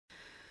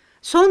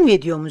Son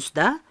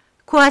videomuzda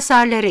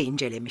kuasarları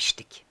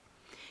incelemiştik.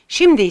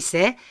 Şimdi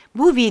ise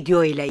bu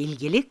video ile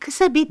ilgili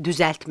kısa bir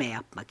düzeltme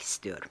yapmak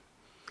istiyorum.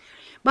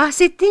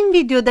 Bahsettiğim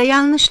videoda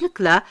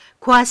yanlışlıkla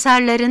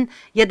kuasarların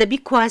ya da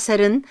bir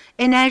kuasarın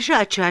enerji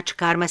açığa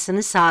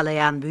çıkarmasını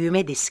sağlayan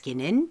büyüme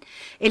diskinin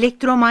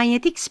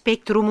elektromanyetik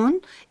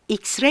spektrumun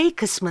X-ray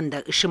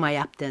kısmında ışıma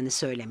yaptığını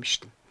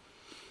söylemiştim.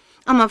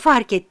 Ama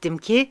fark ettim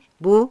ki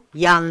bu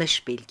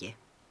yanlış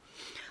bilgi.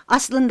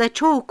 Aslında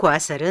çoğu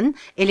kuasarın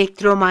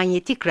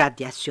elektromanyetik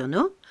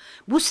radyasyonu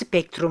bu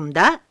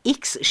spektrumda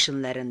X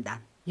ışınlarından,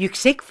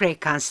 yüksek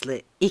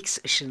frekanslı X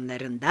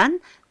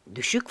ışınlarından,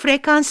 düşük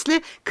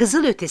frekanslı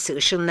kızılötesi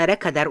ışınlara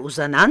kadar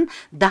uzanan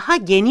daha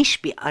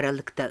geniş bir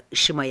aralıkta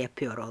ışıma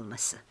yapıyor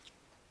olması.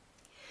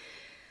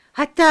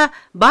 Hatta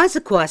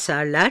bazı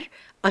kuasarlar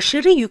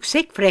aşırı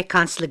yüksek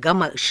frekanslı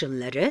gama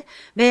ışınları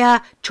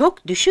veya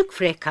çok düşük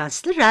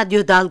frekanslı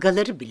radyo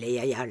dalgaları bile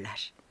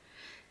yayarlar.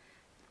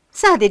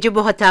 Sadece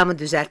bu hatamı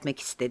düzeltmek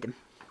istedim.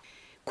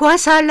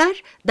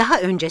 Kuasarlar, daha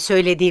önce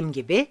söylediğim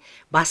gibi,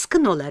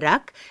 baskın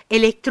olarak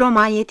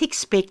elektromanyetik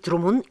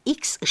spektrumun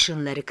X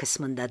ışınları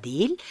kısmında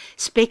değil,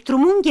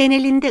 spektrumun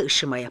genelinde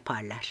ışıma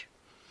yaparlar.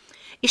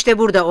 İşte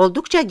burada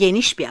oldukça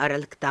geniş bir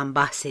aralıktan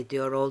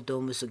bahsediyor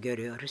olduğumuzu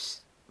görüyoruz.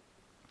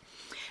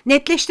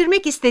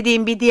 Netleştirmek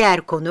istediğim bir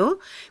diğer konu,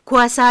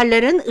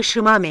 kuasarların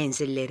ışıma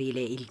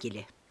menzilleriyle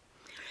ilgili.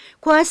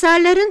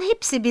 Kuasarların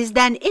hepsi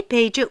bizden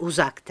epeyce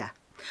uzakta.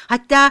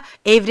 Hatta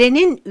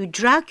evrenin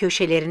ücra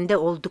köşelerinde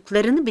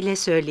olduklarını bile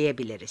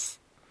söyleyebiliriz.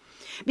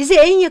 Bize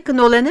en yakın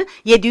olanı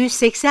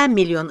 780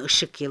 milyon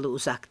ışık yılı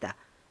uzakta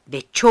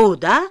ve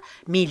çoğu da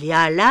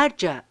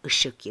milyarlarca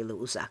ışık yılı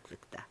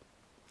uzaklıkta.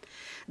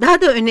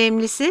 Daha da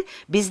önemlisi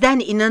bizden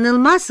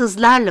inanılmaz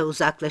hızlarla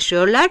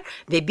uzaklaşıyorlar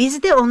ve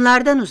biz de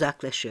onlardan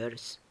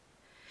uzaklaşıyoruz.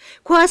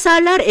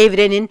 Kuasarlar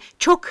evrenin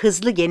çok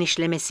hızlı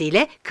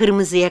genişlemesiyle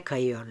kırmızıya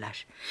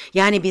kayıyorlar.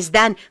 Yani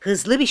bizden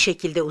hızlı bir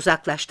şekilde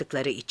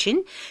uzaklaştıkları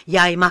için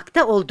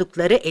yaymakta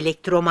oldukları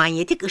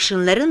elektromanyetik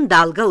ışınların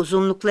dalga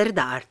uzunlukları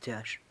da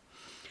artıyor.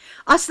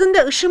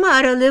 Aslında ışıma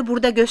aralığı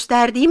burada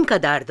gösterdiğim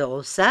kadar da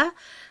olsa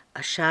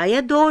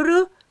aşağıya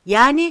doğru,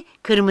 yani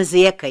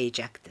kırmızıya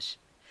kayacaktır.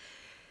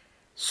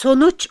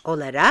 Sonuç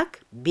olarak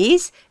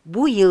biz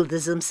bu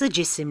yıldızımsı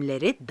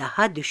cisimleri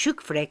daha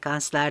düşük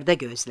frekanslarda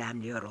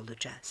gözlemliyor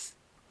olacağız.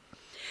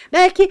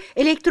 Belki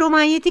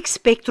elektromanyetik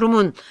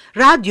spektrumun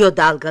radyo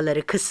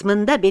dalgaları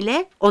kısmında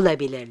bile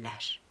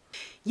olabilirler.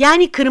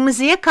 Yani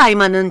kırmızıya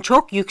kaymanın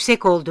çok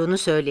yüksek olduğunu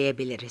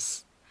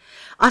söyleyebiliriz.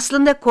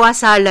 Aslında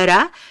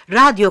kuasarlara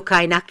radyo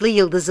kaynaklı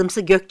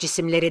yıldızımsı gök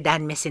cisimleri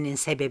denmesinin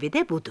sebebi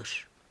de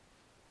budur.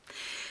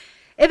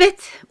 Evet,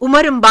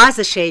 umarım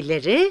bazı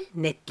şeyleri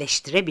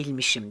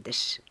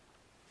netleştirebilmişimdir.